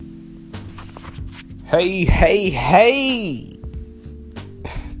Hey.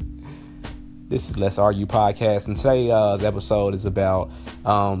 This is Let's Argue Podcast, and today's episode is about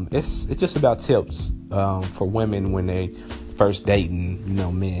it's just about tips for women when they first dating,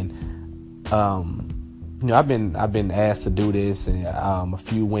 men. I've been asked to do this, and a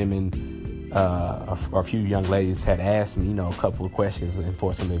few women or a few young ladies had asked me, a couple of questions and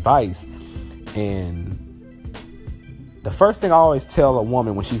for some advice. And the first thing I always tell a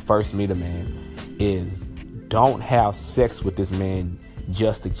woman when she first meet a man is don't have sex with this man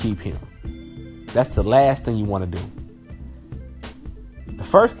just to keep him. That's the last thing you want to do. The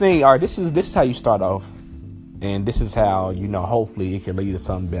first thing, all right, this is how you start off, and this is how, hopefully it can lead to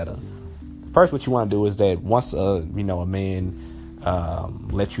something better. First, what you want to do is that once a man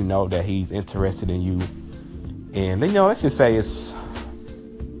lets you know that he's interested in you, and then let's just say it's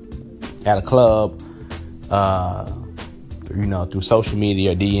at a club, through social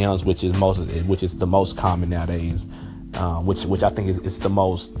media or DMs, which is the most common nowadays, which I think is the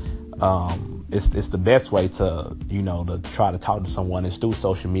most it's the best way to to try to talk to someone is through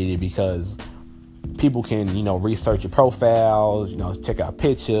social media, because people can research your profiles, check out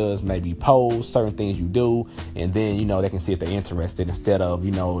pictures, maybe post certain things you do, and then they can see if they're interested, instead of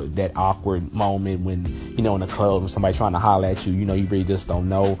that awkward moment when in the club and somebody trying to holler at you, you really just don't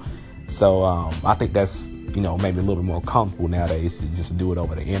know. So I think that's maybe a little bit more comfortable nowadays to just do it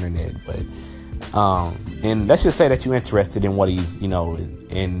over the internet. But and let's just say that you're interested in what he's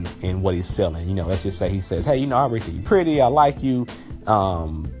in what he's selling. Let's just say he says, hey, I really think you're pretty, I like you,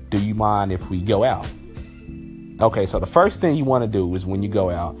 do you mind if we go out? Okay, so the first thing you want to do is when you go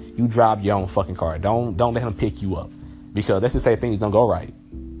out, you drive your own fucking car. Don't let him pick you up, because let's just say things don't go right.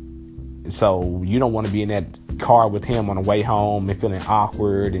 So you don't want to be in that car with him on the way home and feeling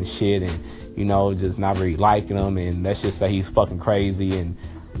awkward and shit, and just not really liking him, and let's just say he's fucking crazy and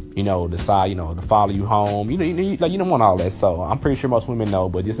decide to follow you home. You don't want all that. So I'm pretty sure most women know,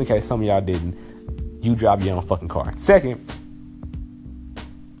 but just in case some of y'all didn't, you drive your own fucking car. Second,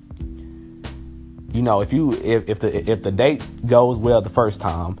 if the date goes well the first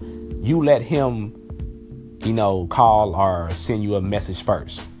time, you let him call or send you a message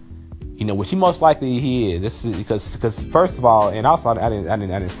first. Which he most likely he is. This is because first of all, and also I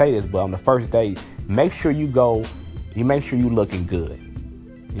didn't say this, but on the first date, make sure you looking good.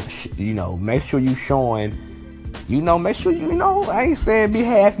 Make sure you showing. Make sure I ain't saying be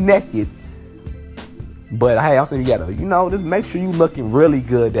half naked, but hey, I'm saying you gotta just make sure you looking really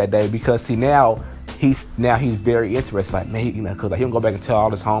good that day, because now he's very interested. Like, man, because he'll go back and tell all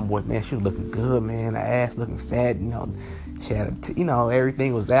his homeboys, man, she was looking good, man, the ass looking fat, she had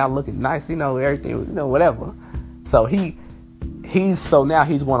everything was out looking nice, everything was, whatever. So so now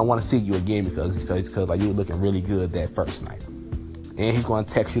he's going to want to see you again because like you were looking really good that first night, and he's going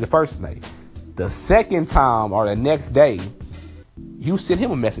to text you the first night. The second time or the next day, you send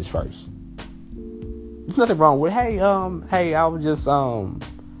him a message first. There's nothing wrong with, hey, I was just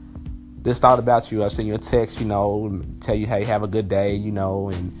thought about you. I sent you a text, tell you, hey, have a good day,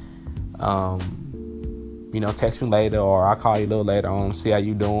 and text me later, or I'll call you a little later on, see how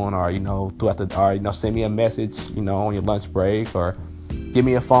you doing, or or send me a message, on your lunch break, or give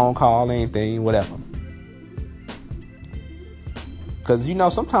me a phone call, anything, whatever. Because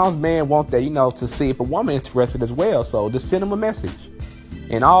sometimes men want that, to see if a woman is interested as well. So just send them a message,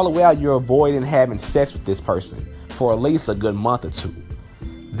 and all the while you're avoiding having sex with this person for at least a good month or two.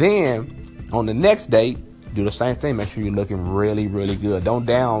 Then on the next date, do the same thing. Make sure you're looking really, really good. Don't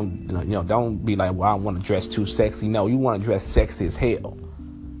don't be like, well, I want to dress too sexy. No, you want to dress sexy as hell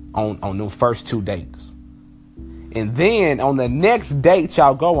on the first two dates. And then on the next date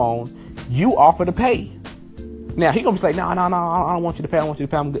y'all go on, you offer to pay. Now he gonna be like, no, I don't want you to pay. I want you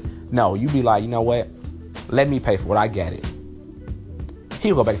to pay. I'm good. No, you be like, you know what? Let me pay for it. I got it.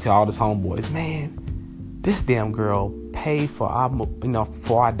 He'll go back to all his homeboys, man. This damn girl paid for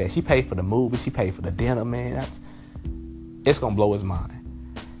our day. She paid for the movie. She paid for the dinner, man. It's going to blow his mind.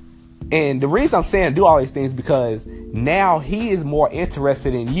 And the reason I'm saying do all these things because now he is more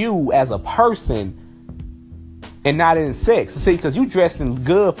interested in you as a person and not in sex. See, because you dressing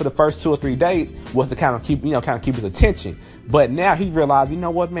good for the first 2 or 3 days was to kind of keep his attention. But now he realized,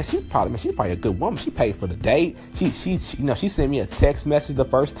 what, man, she's probably a good woman. She paid for the date. She sent me a text message the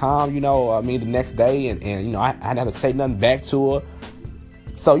first time, the next day, and I didn't have to say nothing back to her.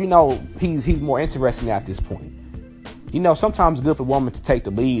 So, he's more interested now at this point. Sometimes it's good for a woman to take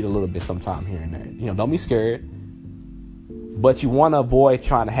the lead a little bit sometime here and there. Don't be scared. But you want to avoid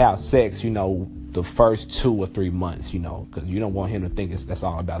trying to have sex, the first 2 or 3 months, because you don't want him to think that's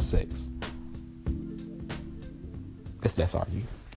all about sex. Let's argue.